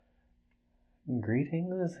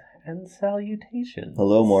Greetings and salutations.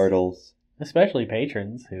 Hello, mortals. Especially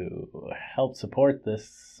patrons who help support this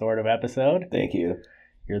sort of episode. Thank you.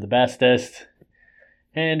 You're the bestest.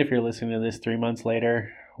 And if you're listening to this 3 months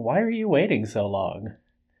later, why are you waiting so long?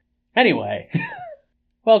 Anyway,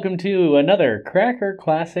 welcome to another Cracker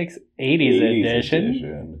Classics 80s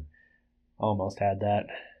edition. Almost had that.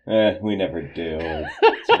 We never do.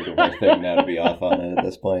 It's sort of our thing now to be off on it at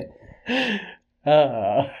this point.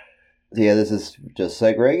 Yeah, this is just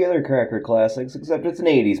like regular Cracker Classics, except it's an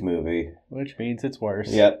 80s movie. Which means it's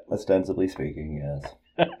worse. Yep, ostensibly speaking,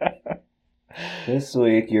 yes. This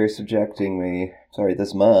week,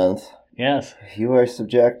 this month, yes, you are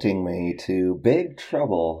subjecting me to Big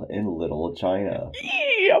Trouble in Little China.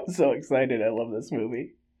 I'm so excited. I love this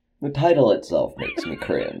movie. The title itself makes me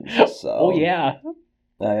cringe, so... Oh, yeah.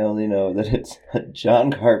 I only know that it's a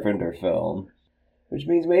John Carpenter film, which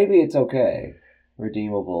means maybe it's okay.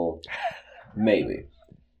 Redeemable. Maybe.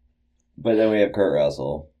 But then we have Kurt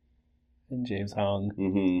Russell. And James Hong.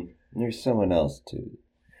 Mm-hmm. There's someone else, too.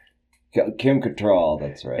 Kim Cattrall,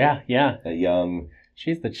 that's right. Yeah. A young...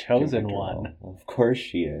 She's the chosen one. Of course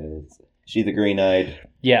she is. She the green-eyed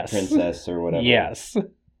princess or whatever. Yes.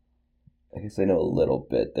 I guess I know a little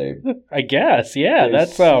bit there. I guess, yeah.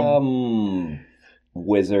 There's some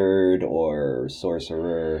wizard or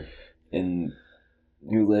sorcerer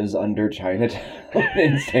who lives under Chinatown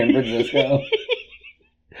in San Francisco.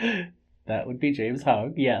 That would be James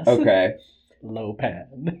Hong, yes. Okay.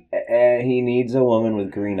 Lopan. And he needs a woman with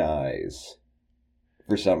green eyes.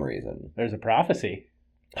 For some reason. There's a prophecy.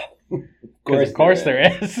 Of course there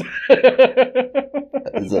is.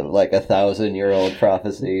 Is it like 1,000-year-old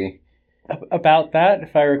prophecy? About that,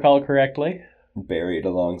 if I recall correctly. Buried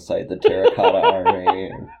alongside the Terracotta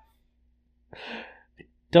Army.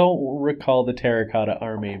 Don't recall the Terracotta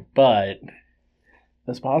Army, but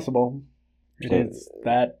it's possible. It is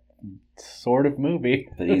that sort of movie.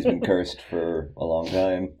 But he's been cursed for a long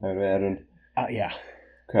time, I would imagine. Yeah.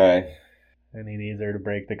 Okay. And he needs her to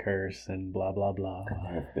break the curse and blah, blah, blah.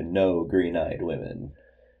 There have been no green-eyed women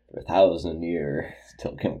for 1,000 years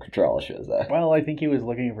till Kim Cattrall shows up. Well, I think he was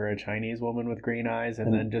looking for a Chinese woman with green eyes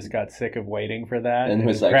and then just got sick of waiting for that. And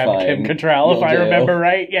was like, grabbed Kim Cattrall, if I remember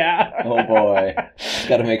right. Yeah. Oh, boy.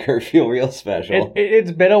 Got to make her feel real special.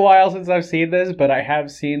 It's been a while since I've seen this, but I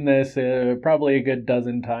have seen this probably a good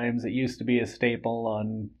dozen times. It used to be a staple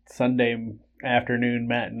on Sunday afternoon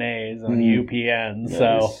matinees on UPN. Nice.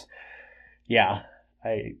 So, yeah,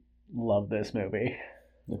 I love this movie.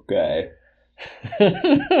 Okay.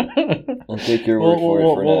 I'll take your word for it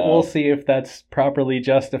for now. We'll see if that's properly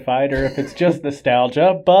justified or if it's just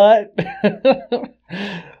nostalgia, but...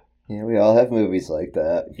 Yeah, we all have movies like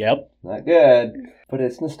that. Yep. Not good, but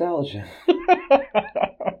it's nostalgia. It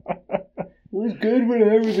was good when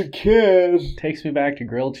I was a kid. Takes me back to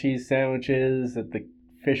grilled cheese sandwiches at the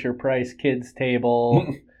Fisher-Price kids table.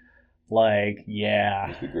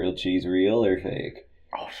 Yeah. Is the grilled cheese real or fake?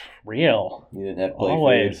 Oh, real. You didn't have play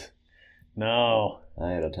Always. food? No.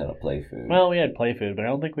 I had a ton of play food. Well, we had play food, but I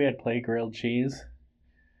don't think we had play grilled cheese.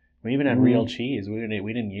 We even had real cheese. We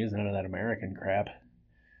didn't use none of that American crap.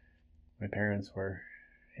 My parents were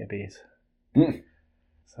hippies.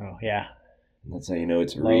 So, yeah. That's how you know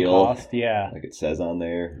it's Low real. cost, yeah. Like it says on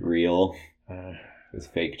there, real. Because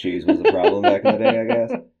fake cheese was a problem back in the day, I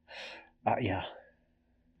guess. Yeah.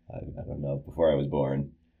 I don't know. Before I was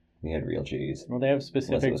born, we had real cheese. Well, they have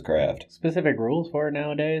Unless it was Kraft. specific rules for it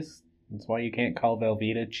nowadays. That's why you can't call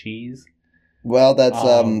Velveeta cheese. Well, that's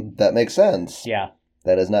that makes sense. Yeah.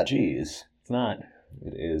 That is not cheese. It's not.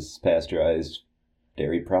 It is pasteurized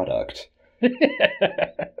dairy product.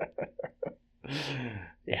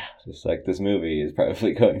 Yeah. Just like this movie is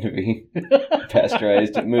probably going to be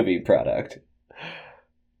pasteurized movie product.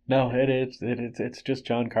 No, it's just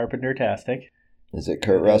John Carpenter-tastic. Is it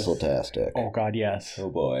Kurt Russell-tastic? Oh, God, yes. Oh,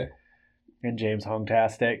 boy. And James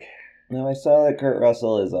Hong-tastic. Now, I saw that Kurt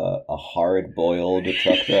Russell is a hard-boiled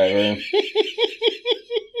truck driver.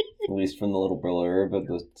 At least from the little blurb at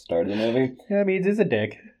the start of the movie. Yeah, it means he's a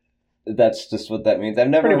dick. That's just what that means. I've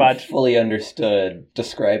never fully understood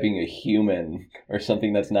describing a human or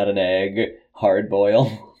something that's not an egg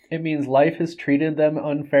hard-boil. It means life has treated them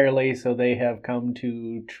unfairly, so they have come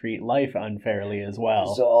to treat life unfairly as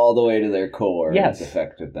well. So all the way to their core, yes. It's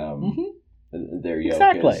affected them. Mm-hmm. Their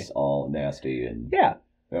yolk is all nasty and... Yeah.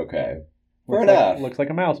 Okay. Fair enough. Looks like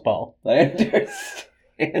a mouse ball. I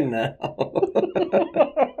understand now.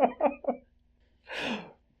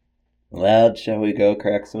 Well, shall we go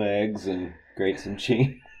crack some eggs and grate some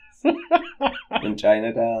cheese in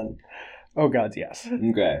Chinatown? Oh, God, yes.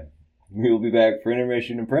 Okay. We will be back for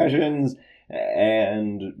intermission impressions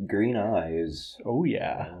And green eyes. Oh,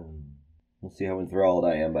 yeah. We'll see how enthralled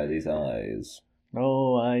I am by these eyes.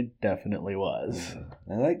 Oh, I definitely was.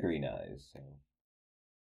 I like green eyes. So.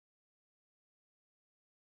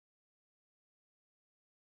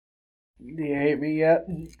 Do you hate me yet?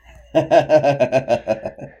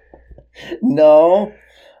 No.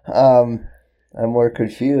 I'm more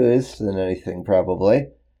confused than anything, probably.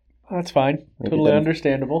 That's fine. Maybe Totally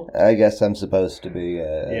understandable. I guess I'm supposed to be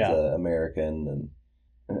as Yeah. an American,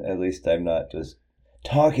 and at least I'm not just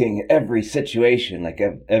talking every situation like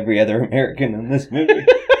every other American in this movie.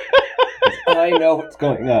 I know what's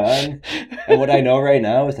going on, and what I know right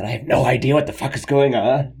now is that I have no idea what the fuck is going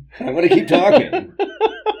on. I'm going to keep talking.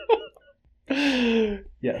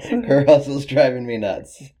 Yes. Her hustle's driving me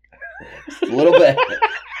nuts. Just a little bit.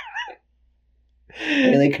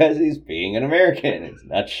 Mainly because he's being an American. He's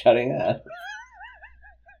not shutting up.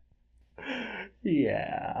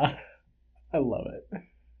 Yeah. I love it.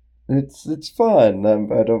 It's fun.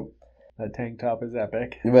 I don't. That tank top is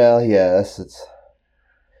epic. Well, yes, it's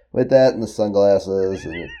with that and the sunglasses,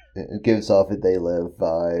 and it gives off a They Live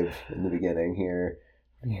vibe in the beginning here.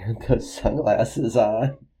 Those sunglasses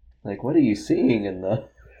on. Like, what are you seeing in the...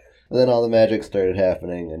 But then all the magic started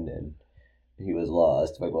happening, and he was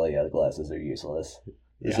lost. Like, well, yeah, the glasses are useless.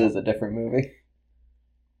 This is a different movie.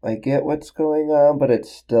 I get what's going on, but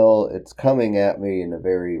it's coming at me in a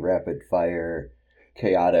very rapid-fire,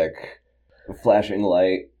 chaotic, flashing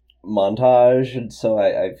light montage, and so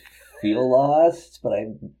I feel lost, but I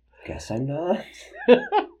guess I'm not.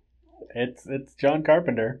 It's John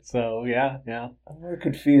Carpenter, so yeah. I'm more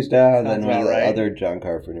confused now Sounds than one of the about right. other John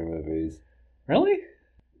Carpenter movies. Really?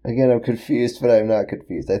 Again, I'm confused, but I'm not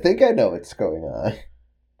confused. I think I know what's going on.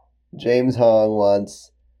 James Hong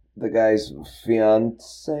wants the guy's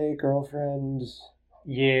girlfriend.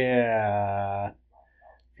 Yeah.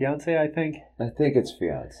 Fiance, I think. I think it's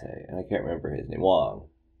fiance, and I can't remember his name. Wong.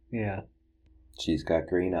 Yeah. She's got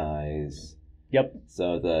green eyes. Yep.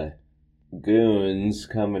 So the goons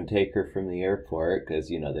come and take her from the airport because,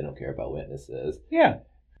 they don't care about witnesses. Yeah.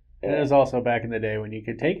 And it was also back in the day when you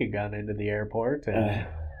could take a gun into the airport. And...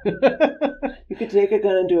 You could take a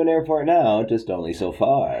gun into an airport now, just only so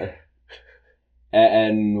far.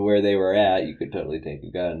 And where they were at, you could totally take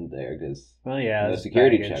a gun there because no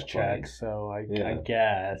security check. So I Yeah.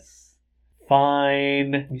 guess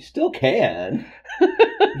fine. You still can.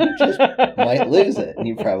 You just might lose it, and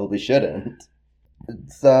you probably shouldn't.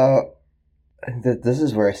 So this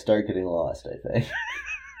is where I start getting lost, I think.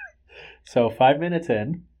 So 5 minutes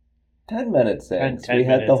in. 10 minutes in. 10 we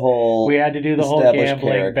had the minutes. whole. We had to do the whole established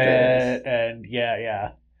gambling characters. bit, and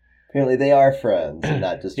yeah. Apparently they are friends and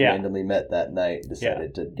not just Yeah. randomly met that night and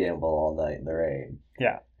decided to gamble all night in the rain.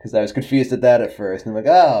 Yeah. Because I was confused at that at first. And I'm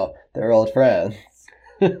like, oh, they're old friends.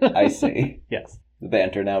 I see. Yes. The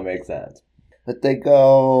banter now makes sense. But they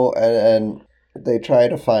go and they try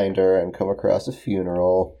to find her and come across a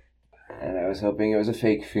funeral. And I was hoping it was a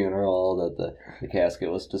fake funeral, that the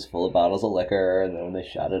casket was just full of bottles of liquor, and then when they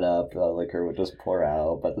shot it up, the liquor would just pour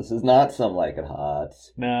out. But this is not Some Like It Hot.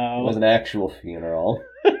 No. It was an actual funeral.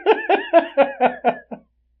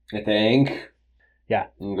 I think. Yeah.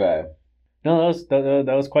 Okay. No,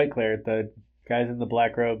 that was quite clear. The guys in the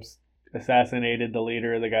black robes assassinated the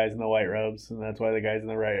leader of the guys in the white robes, and that's why the guys in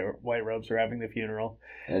the white robes were having the funeral.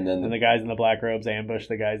 And then And the guys in the black robes ambushed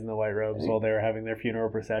the guys in the white robes while they were having their funeral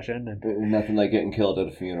procession. And nothing like getting killed at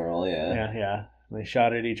a funeral, yeah. yeah. They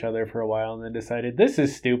shot at each other for a while and then decided, this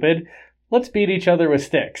is stupid. Let's beat each other with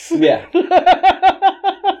sticks. Yeah.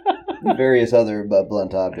 Various other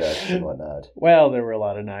blunt objects and whatnot. Well, there were a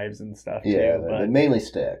lot of knives and stuff, Yeah, too. but mainly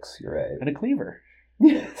sticks, you're right. And a cleaver.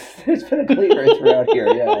 Yes, there's been a cleaver throughout here,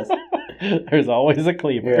 yes. There's always a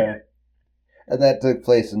cleaver. Yeah. And that took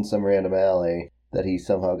place in some random alley that he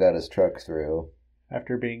somehow got his truck through.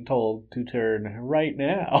 After being told to turn right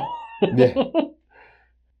now. Yeah.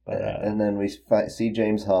 But, and then we see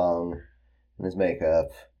James Hong in his makeup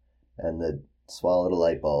and the swallowed a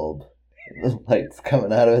light bulb. The light's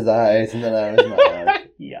coming out of his eyes and then out of his mouth.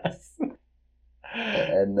 Yes.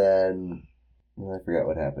 And then I forgot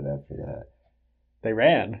what happened after that. They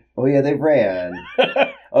ran. Oh yeah, they ran.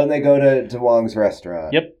 Oh, and they go to Wong's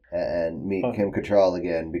restaurant. Yep. And meet Kim Cattrall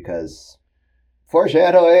again because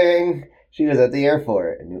foreshadowing. She was at the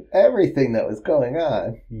airport and knew everything that was going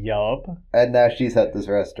on. Yup. And now she's at this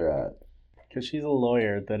restaurant. Because she's a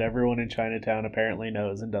lawyer that everyone in Chinatown apparently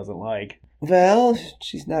knows and doesn't like. Well,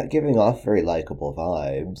 she's not giving off very likable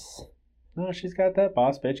vibes. No, she's got that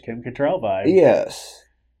boss bitch Kim Cattrall vibe. Yes,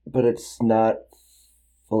 but it's not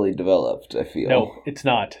fully developed, I feel. No, it's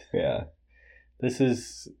not. Yeah. This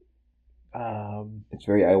is It's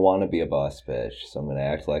very, I want to be a boss bitch, so I'm going to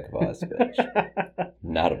act like a boss bitch.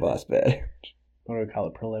 Not a boss bitch. What do we call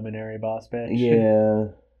it? Preliminary boss bitch?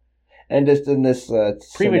 Yeah. And just in this...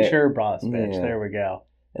 premature boss bitch. Yeah. There we go.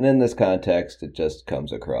 And in this context, it just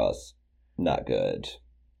comes across not good.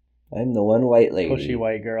 I'm the one white lady. Pushy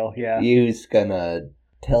white girl, yeah. You's gonna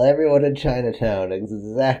tell everyone in Chinatown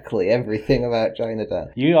exactly everything about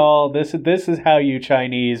Chinatown. You all, this is how you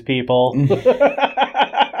Chinese people.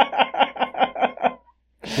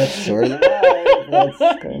 That's sort of the vibe.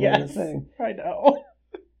 That's kind of the thing. I know.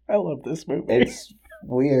 I love this movie. It's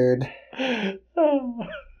weird. Then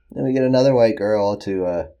we get another white girl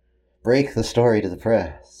to break the story to the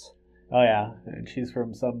press. Oh, yeah. And she's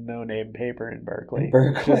from some no-name paper in Berkeley.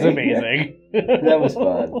 Berkeley. Which is amazing. That was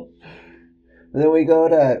fun. And then we go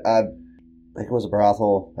to, I think it was a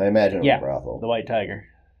brothel. I imagine it was a brothel. The White Tiger.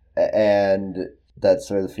 And that's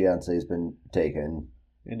where the fiance's been taken.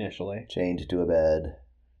 Initially. Chained to a bed.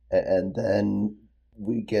 And then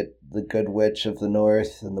we get the good witch of the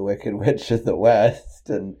north and the wicked witch of the west.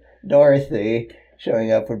 And Dorothy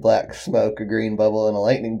showing up with black smoke, a green bubble, and a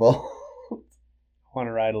lightning bolt. I want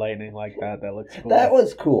to ride lightning like that. That looks cool. That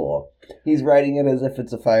was cool. He's riding it as if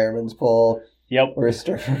it's a fireman's pole. Yep. Or a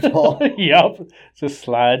stripper pole. Yep. Just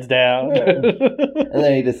slides down. And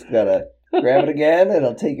then you just gotta grab it again and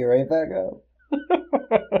it'll take you right back up.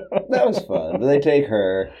 That was fun. But they take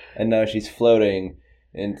her, and now she's floating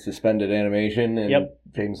in suspended animation in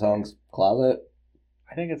James Hong's closet.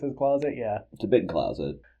 I think it's his closet, yeah. It's a big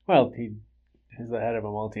closet. Well, he's the head of a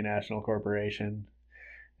multinational corporation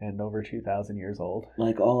and over 2,000 years old.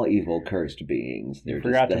 Like all evil, cursed beings, they're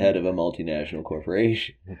just the head of a multinational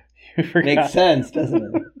corporation. Makes sense,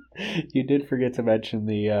 doesn't it? You did forget to mention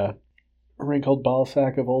the wrinkled ball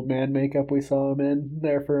sack of old man makeup we saw him in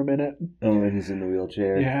there for a minute. Oh, when he's in the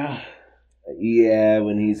wheelchair? Yeah. Yeah,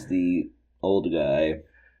 when he's the old guy,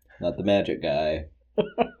 not the magic guy.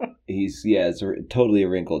 It's totally a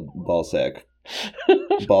wrinkled ball sack.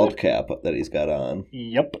 Bald cap that he's got on.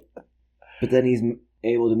 Yep. But then he's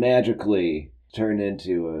able to magically turn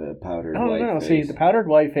into a powdered white face. See, the powdered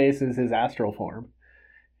white face is his astral form.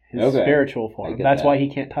 His spiritual form. That's why he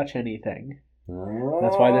can't touch anything. Oh,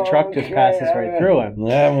 that's why the truck just passes right through him.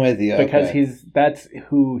 I'm with you. Because that's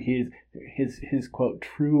who his quote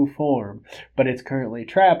true form. But it's currently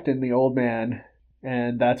trapped in the old man.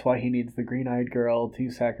 And that's why he needs the green-eyed girl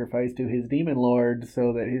to sacrifice to his demon lord,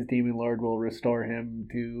 so that his demon lord will restore him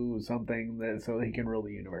to something so that he can rule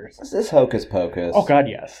the universe. Is this Hocus Pocus? Oh, God,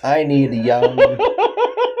 yes. I need a young,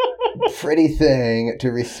 pretty thing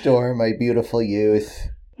to restore my beautiful youth.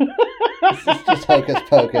 This is just Hocus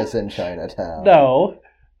Pocus in Chinatown. No.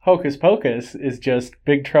 Hocus Pocus is just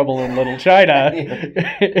Big Trouble in Little China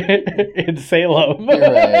in Salem. You're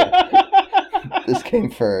right. This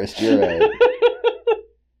came first. You're right.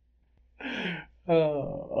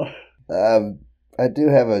 I do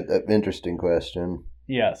have an interesting question.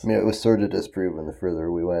 Yes. I mean, it was sort of disproven the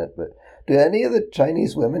further we went, but do any of the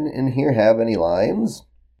Chinese women in here have any lines?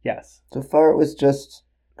 Yes. So far, it was just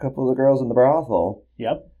a couple of the girls in the brothel.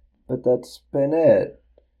 Yep. But that's been it.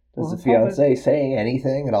 Does the fiancé say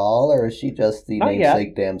anything at all, or is she just the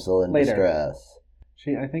namesake damsel in distress?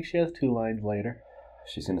 I think she has 2 lines later.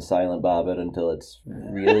 She's going to silent bob it until it's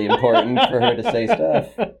really important for her to say stuff.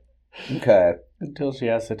 Okay. Until she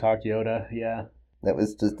has to talk Yoda, yeah. That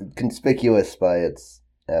was just conspicuous by its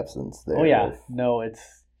absence there. Oh, yeah. No,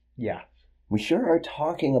 yeah. We sure are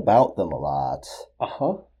talking about them a lot.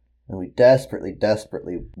 Uh-huh. And we desperately,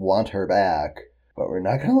 desperately want her back, but we're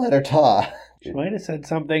not going to let her talk. She might have said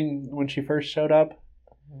something when she first showed up.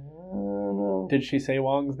 No. Did she say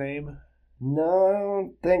Wong's name? No, I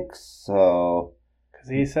don't think so. Because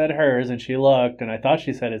he said hers, and she looked, and I thought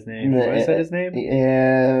she said his name. Did I said his name?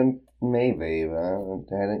 Yeah, maybe, but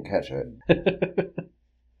I didn't catch it.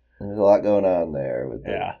 There's a lot going on there with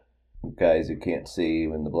the guys who can't see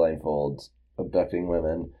when the blindfolds abducting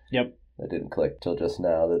women. Yep. That didn't click till just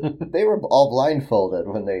now. That they were all blindfolded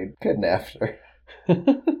when they kidnapped her.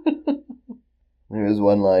 There's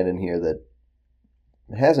one line in here that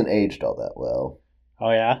hasn't aged all that well.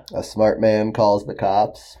 Oh, yeah? A smart man calls the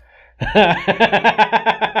cops.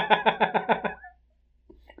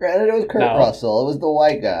 Granted, it was Kurt Russell. It was the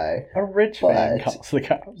white guy. A rich man calls the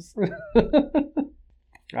cops.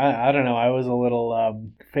 I don't know. I was a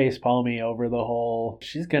little face palmy over the whole,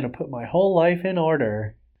 she's going to put my whole life in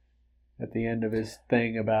order at the end of his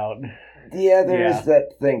thing about... Yeah, there is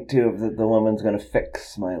that thing, too, of that the woman's going to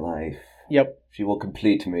fix my life. Yep. She will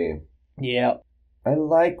complete me. Yep. I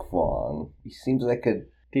like Wong. He seems like a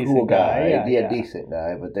decent cool guy. Yeah, decent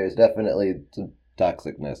guy, but there's definitely some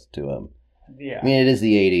toxicness to him. Yeah. I mean, it is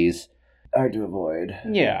the 80s. hard to avoid.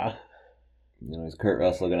 Yeah. You know, is Kurt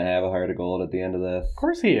Russell going to have a heart of gold at the end of this? Of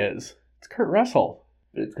course he is. It's Kurt Russell.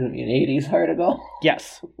 But it's going to be an 80s heart of gold?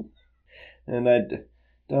 Yes. And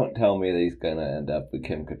don't tell me that he's going to end up with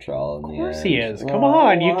Kim Cattrall in the end. Of course he is. Come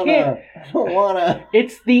on, you can't. I don't want to.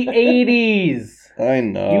 It's the 80s. I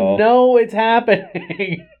know. You know it's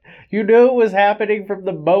happening. You knew it was happening from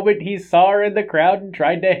the moment he saw her in the crowd and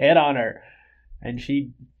tried to hit on her. And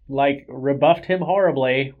she, rebuffed him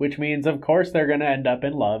horribly, which means, of course, they're going to end up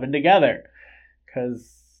in love and together.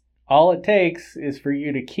 Because all it takes is for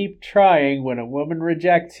you to keep trying when a woman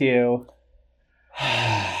rejects you.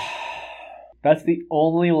 That's the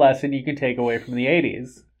only lesson you can take away from the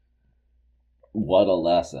 80s. What a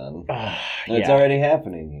lesson. It's already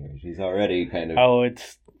happening here. She's already kind of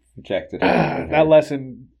rejected her. That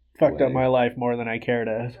lesson fucked up my life more than I care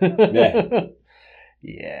to. Yeah.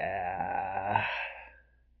 Yeah.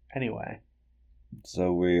 Anyway.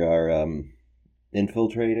 So we are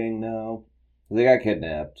infiltrating now. They got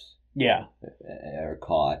kidnapped. Yeah. Or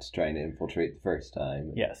caught trying to infiltrate the first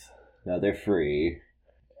time. Yes. Now they're free.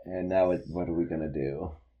 And now what are we going to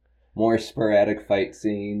do? More sporadic fight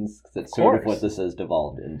scenes? Cause that's sort of what this has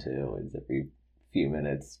devolved into. Is every few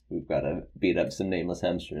minutes we've got to beat up some nameless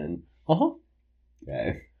henchman. Uh-huh.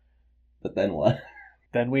 Okay. But then what?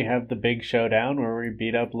 Then we have the big showdown where we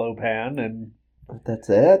beat up Lopan and... That's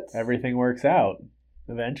it? Everything works out.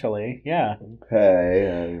 Eventually. Yeah.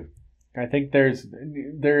 Okay. I think there's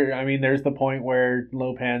the point where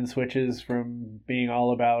Lopan switches from being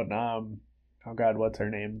all about, oh God, what's her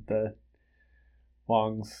name? The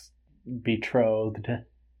Wong's betrothed.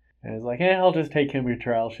 And it's like, I'll just take Kim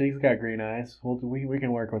Cattrall. She's got green eyes. We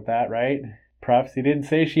can work with that, right? Props, he didn't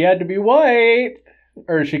say she had to be white.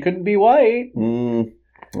 Or she couldn't be white.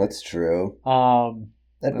 That's true.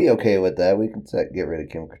 I'd be okay with that. We can get rid of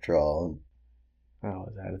Kim Cattrall. Oh,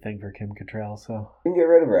 is that a thing for Kim Cattrall? So we can get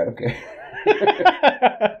rid of her. I don't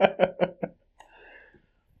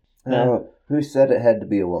care. Who said it had to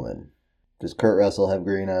be a woman? Does Kurt Russell have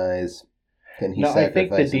green eyes? Can he sacrifice himself? I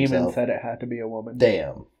think the demon said it had to be a woman.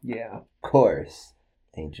 Damn. Yeah. Of course.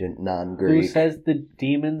 Ancient non-Greek. Who says the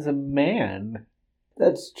demon's a man?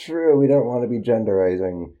 That's true. We don't want to be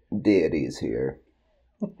genderizing deities here.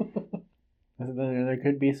 There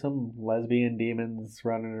could be some lesbian demons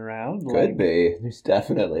running around. Could be. There's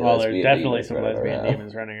definitely there's definitely some lesbian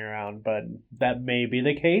demons running around, but that may be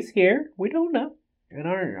the case here. We don't know. And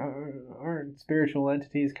aren't spiritual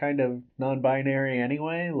entities kind of non-binary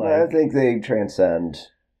anyway? I think they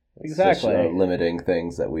transcend. Exactly. Such, limiting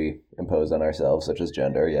things that we impose on ourselves, such as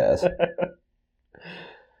gender, yes.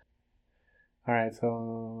 Alright,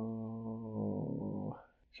 so...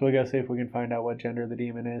 Shall we go see if we can find out what gender the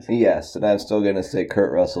demon is? Yes, and I'm still going to say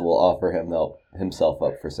Kurt Russell will offer himself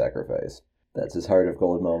up for sacrifice. That's his heart of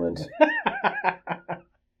gold moment.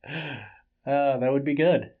 That would be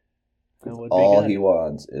good. All he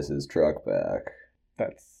wants is his truck back.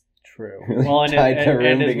 That's true. Well,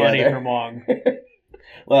 and his money from Wong.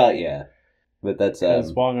 Well, yeah. But that's...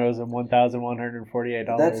 Because Wong owes him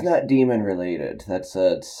 $1,148. That's not demon related. That's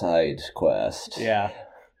a side quest. Yeah.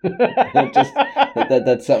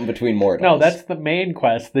 That's something between mortals. No, that's the main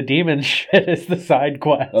quest. The demon shit is the side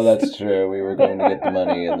quest. Oh, that's true. We were going to get the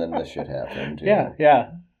money and then the shit happened.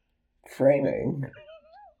 Yeah. Framing.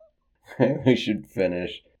 We should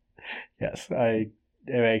finish. Yes, I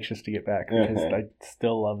am anxious to get back because I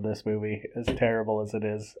still love this movie. As terrible as it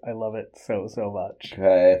is, I love it so much.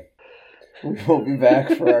 Okay. We'll be back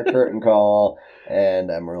for our curtain call and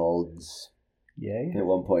emeralds. Yay. At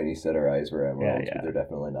one point he said our eyes were emeralds, yeah. But they're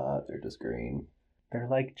definitely not. They're just green. They're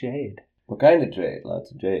like jade. What kind of jade?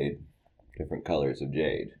 Lots of jade. Different colors of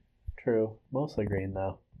jade. True. Mostly green,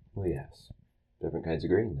 though. Well, yes. Different kinds of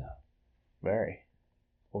green, though. Very.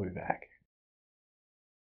 We'll be back.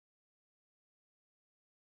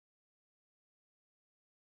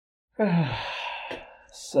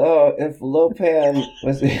 So, if Lopan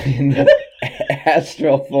was in this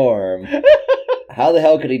astral form, how the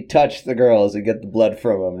hell could he touch the girls and get the blood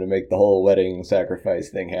from them to make the whole wedding sacrifice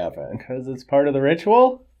thing happen? Because it's part of the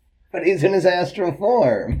ritual? But he's in his astral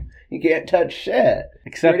form. He can't touch shit.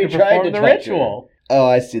 Except to perform the ritual. Her. Oh,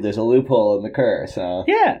 I see. There's a loophole in the curse, huh?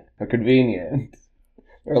 Yeah. How convenient.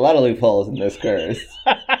 There are a lot of loopholes in this curse.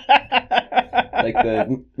 Like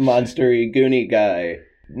the monster-y, goony guy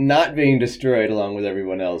not being destroyed along with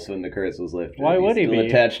everyone else when the curse was lifted. Why would he be? Still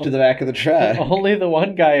attached to the back of the truck. Only the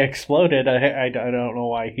one guy exploded. I don't know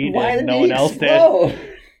why he did. Why did no he one else explode? did.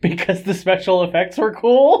 Because the special effects were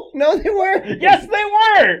cool? No, they weren't. Yes, they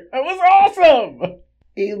were! It was awesome!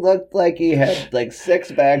 He looked like he had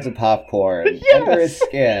 6 bags of popcorn under his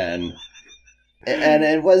skin. And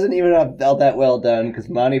it wasn't even all that well done because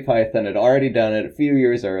Monty Python had already done it a few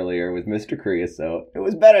years earlier with Mr. Creosote. It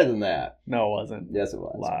was better than that. No, it wasn't. Yes, it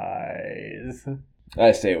was. Lies.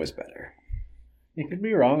 I say it was better. You can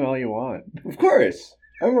be wrong all you want. Of course.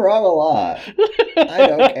 I'm wrong a lot. I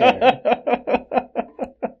don't care.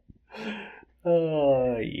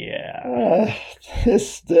 Oh, yeah.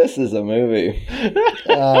 This is a movie.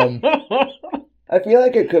 I feel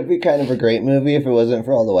like it could be kind of a great movie if it wasn't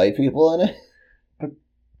for all the white people in it. But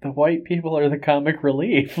the white people are the comic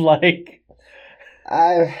relief. Like,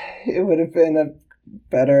 it would have been a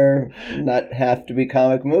better, not have to be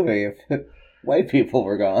comic movie if white people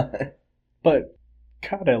were gone. But,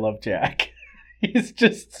 God, I love Jack. He's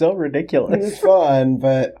just so ridiculous. It was fun,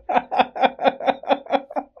 but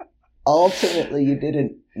ultimately you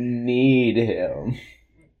didn't need him.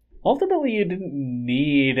 Ultimately, you didn't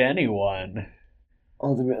need anyone.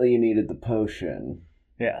 Ultimately, you needed the potion.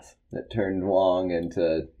 Yes. That turned Wong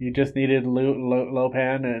into... You just needed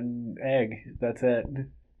Lopan and Egg. That's it.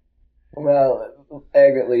 Well,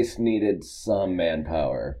 Egg at least needed some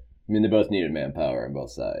manpower. I mean, they both needed manpower on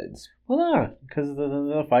both sides. Well, no, because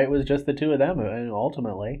the fight was just the two of them,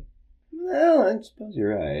 ultimately. Well, I suppose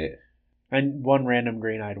you're right. And one random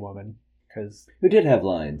green-eyed woman, because... Who did have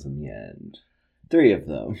lines in the end. 3 of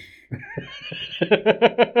them.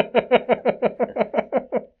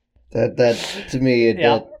 That to me,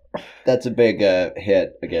 that's a big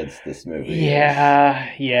hit against this movie.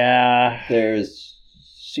 Yeah.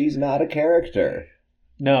 She's not a character.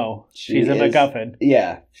 No, she's a MacGuffin.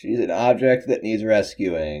 Yeah, she's an object that needs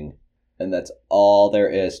rescuing, and that's all there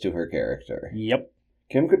is to her character. Yep.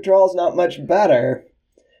 Kim Cattrall's not much better,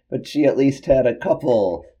 but she at least had a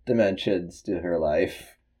couple dimensions to her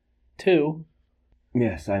life. 2.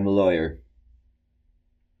 Yes, I'm a lawyer.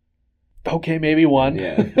 Okay, maybe 1.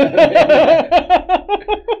 Yeah.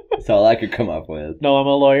 That's all I could come up with. No, I'm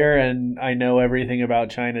a lawyer, and I know everything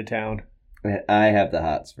about Chinatown. I have the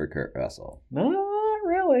hots for Kurt Russell. Not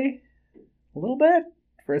really. A little bit.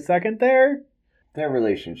 For a second there. Their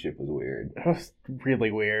relationship was weird. It was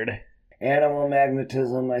really weird. Animal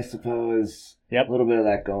magnetism, I suppose. Yep. A little bit of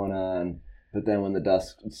that going on. But then when the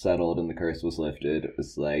dust settled and the curse was lifted, it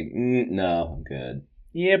was like, no, I'm good.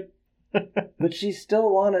 Yep. But she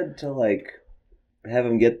still wanted to, have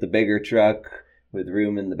him get the bigger truck with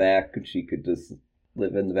room in the back, and she could just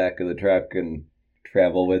live in the back of the truck and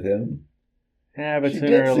travel with him. Yeah, but She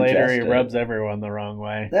sooner did or later he suggest it. rubs everyone the wrong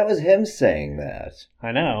way. That was him saying that.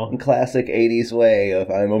 I know. In classic 80s way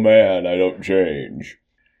of, I'm a man, I don't change.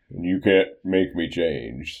 And you can't make me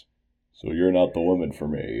change. So you're not the woman for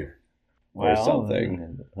me. Or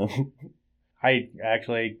something. I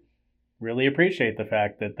actually really appreciate the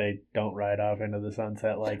fact that they don't ride off into the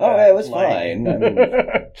sunset like that. Oh, yeah, it was fine. I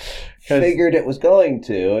mean, figured it was going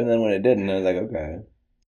to, and then when it didn't, I was like, okay.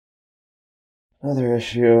 Another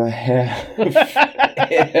issue I have is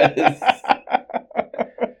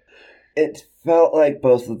it felt like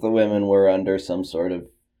both of the women were under some sort of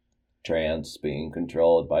trance, being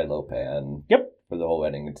controlled by Lopan. Yep. For the whole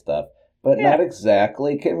wedding and stuff. But not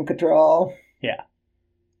exactly Kim Cattrall. Yeah.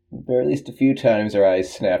 There were at least a few times her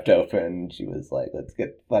eyes snapped open. She was like, let's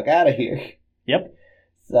get the fuck out of here. Yep.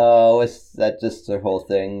 So is that just her whole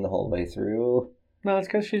thing the whole way through? No, it's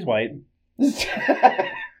because she's white. This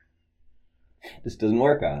doesn't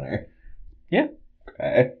work on her. Yeah.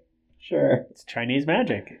 Okay. Sure. It's Chinese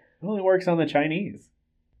magic. It only works on the Chinese.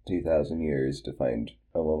 2,000 years to find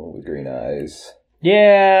a woman with green eyes.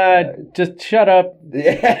 Yeah, just shut up.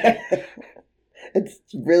 Yeah. It's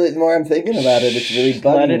really, the more I'm thinking about it, it's really bugging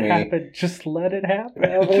me. Let it happen. Just let it happen.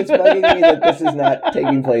 No, but it's bugging me that this is not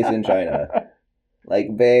taking place in China.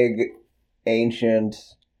 Like, big, ancient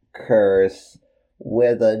curse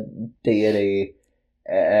with a deity,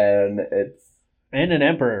 and it's... And an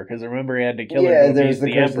emperor, because remember he had to kill her. Yeah, there's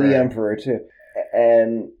the curse of the emperor, too.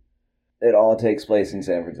 And it all takes place in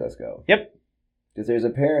San Francisco. Yep. Because there's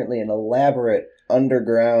apparently an elaborate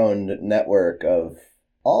underground network of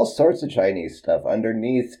all sorts of Chinese stuff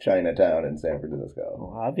underneath Chinatown in San Francisco.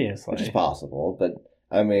 Well, obviously. Which is possible, but,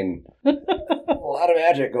 I mean, a lot of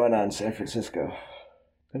magic going on in San Francisco.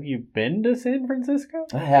 Have you been to San Francisco?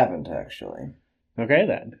 I haven't, actually. Okay,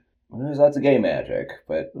 then. Well, there's lots of gay magic,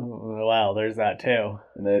 but... Oh, wow, there's that, too.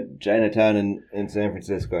 And the Chinatown in San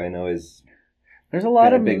Francisco, I know, is... There's a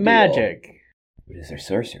lot of magic. Deal. But is there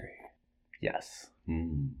sorcery? Yes.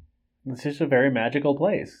 Mm. It's just a very magical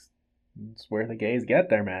place. It's where the gays get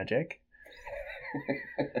their magic.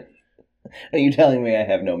 Are you telling me I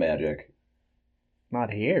have no magic?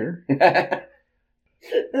 Not here.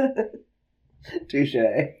 Touche.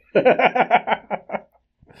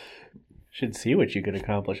 Should see what you could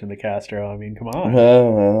accomplish in the Castro. I mean, come on.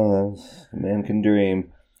 Oh, well, a man can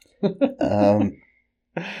dream.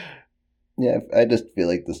 Yeah, I just feel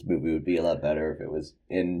like this movie would be a lot better if it was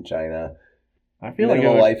in China. I feel like it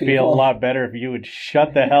would be a lot better if you would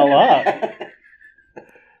shut the hell up.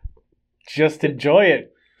 Just enjoy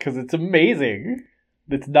it, because it's amazing.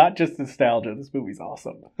 It's not just nostalgia. This movie's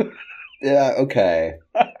awesome. Yeah, okay.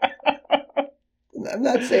 I'm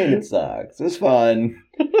not saying it sucks. It was fun,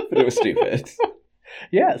 but it was stupid.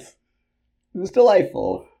 Yes. It was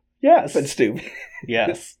delightful. Yes. But stupid.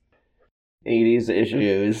 Yes. 80s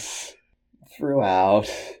issues throughout.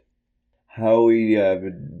 How we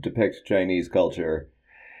depict Chinese culture.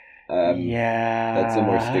 Yeah. That's a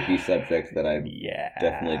more sticky subject that I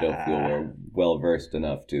definitely don't feel well versed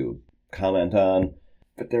enough to comment on.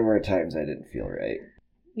 But there were times I didn't feel right.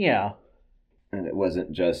 Yeah. And it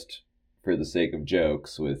wasn't just for the sake of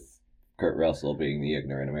jokes with Kurt Russell being the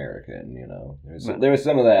ignorant American, you know. There was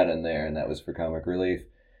some of that in there, and that was for comic relief.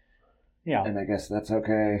 Yeah. And I guess that's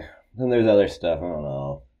okay. Then there's other stuff, I don't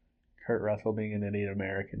know. Kurt Russell being an idiot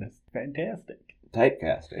American is fantastic.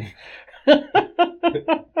 Typecasting.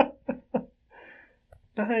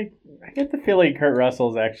 I get the feeling Kurt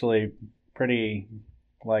Russell's actually pretty,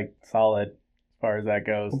 solid as far as that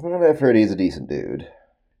goes. Well, I've heard he's a decent dude.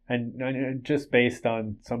 And just based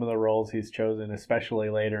on some of the roles he's chosen, especially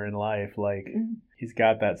later in life, he's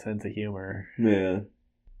got that sense of humor. Yeah.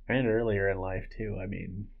 And earlier in life, too. I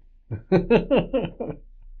mean,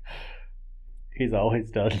 he's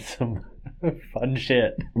always done some fun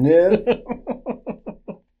shit. Yeah.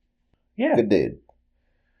 Yeah. Good dude.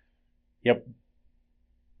 Yep.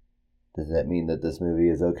 Does that mean that this movie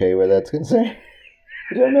is okay where that's concerned?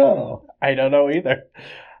 I don't know. I don't know either.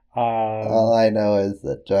 All I know is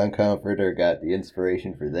that John Comforter got the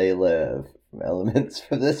inspiration for They Live from elements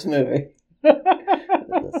from this movie.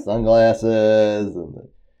 The sunglasses and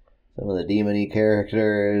some of the demon-y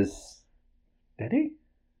characters. Did he?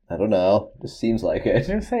 I don't know. Just seems like it. I was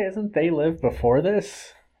going to say, isn't They Live before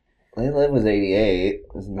this? They Live was 88.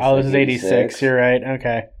 This is 86. You're right.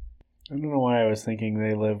 Okay. I don't know why I was thinking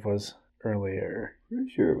They Live was earlier.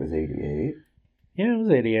 Pretty sure it was 88. Yeah, it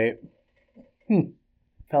was 88.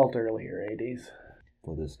 Felt earlier 80s.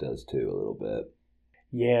 Well, this does too, a little bit.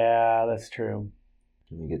 Yeah, that's true.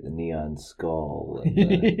 We get the neon skull and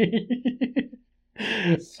the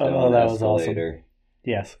oh, that was escalator. awesome.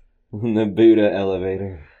 Yes. The Buddha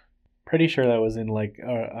elevator. Pretty sure that was in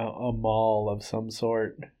a mall of some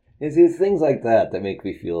sort. It's things like that that make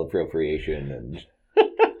me feel appropriation and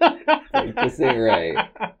this ain't right.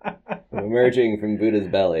 I'm emerging from Buddha's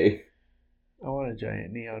belly. I want a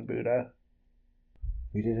giant neon Buddha.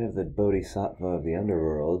 We did have the Bodhisattva of the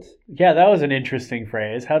underworld. Yeah, that was an interesting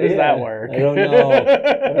phrase. How does that work? I don't know.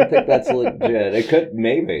 I don't think that's legit. It could,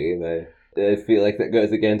 maybe, but I feel like that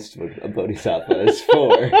goes against what a Bodhisattva is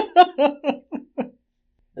for.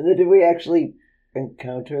 And then did we actually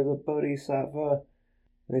encounter the Bodhisattva?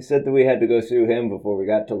 They said that we had to go through him before we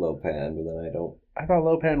got to Lopan, but then I thought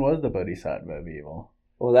Lopan was the Bodhisattva of evil.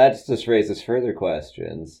 Well, that just raises further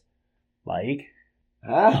questions. Like?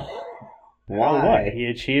 How? Why? What? He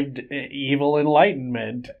achieved evil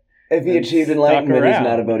enlightenment. If he achieved enlightenment, he's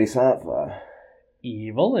not a bodhisattva.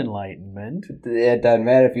 Evil enlightenment? It doesn't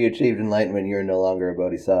matter if you achieved enlightenment, you're no longer a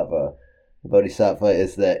bodhisattva. The bodhisattva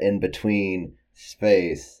is that in-between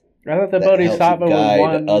space. I thought the bodhisattva was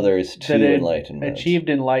one others to that enlightenment. Achieved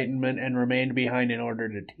enlightenment and remained behind in order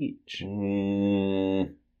to teach.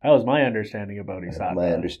 That was my understanding of bodhisattva.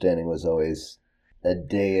 My understanding was always a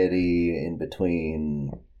deity in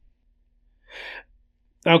between.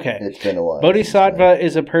 Okay. It's been a while. Bodhisattva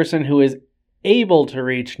is a person who is able to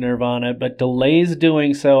reach nirvana, but delays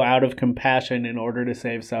doing so out of compassion in order to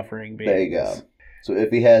save suffering beings. There you go. So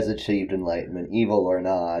if he has achieved enlightenment, evil or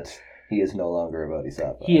not, he is no longer a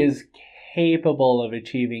bodhisattva. He is capable of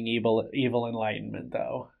achieving evil enlightenment,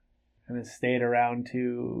 though, and has stayed around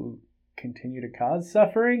to continue to cause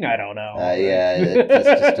suffering? I don't know. Yeah, it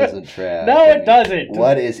just doesn't track. No, it doesn't.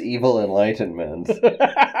 What is evil enlightenment?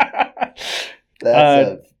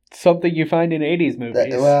 That's something you find in 80s movies. I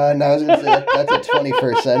was going to say, that's a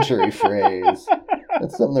 21st century phrase.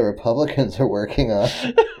 That's something the Republicans are working on.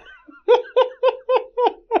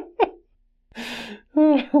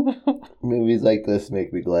 Movies like this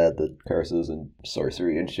make me glad that curses and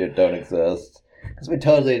sorcery and shit don't exist.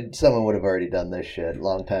 Because someone would have already done this shit a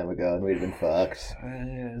long time ago and we'd have been fucked.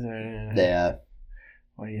 Yeah.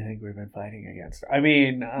 What do you think we've been fighting against? I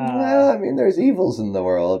mean, there's evils in the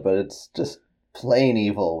world, but it's just plain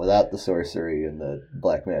evil without the sorcery and the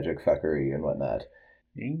black magic fuckery and whatnot.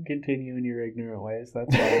 You can continue in your ignorant ways,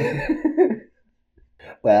 that's fine.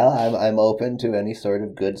 Well, I'm open to any sort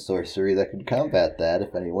of good sorcery that could combat that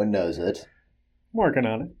if anyone knows it. I'm working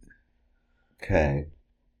on it. Okay.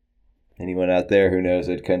 Anyone out there who knows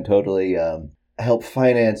it can totally help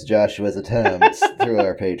finance Joshua's attempts through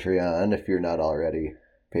our Patreon if you're not already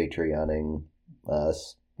Patreoning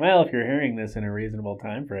us. Well, if you're hearing this in a reasonable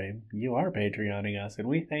time frame, you are Patreoning us, and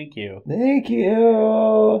we thank you. Thank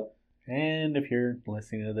you! And if you're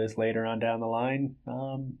listening to this later on down the line,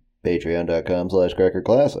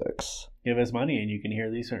 Patreon.com/crackerclassics. give us money and you can hear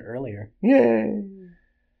these earlier. Yay! And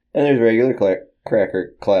there's regular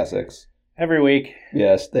Cracker Classics. Every week.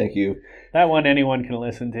 Yes, thank you. That one anyone can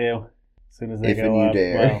listen to as soon as they If go and you up.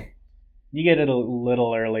 dare. Well, you get it a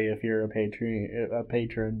little early if you're a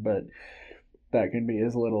patron, but that can be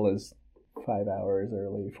as little as 5 hours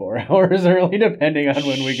early, 4 hours early, depending on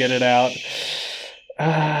when we get it out.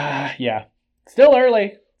 Yeah. Still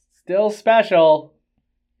early. Still special.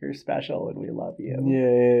 You're special and we love you.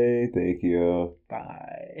 Yay, thank you.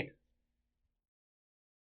 Bye.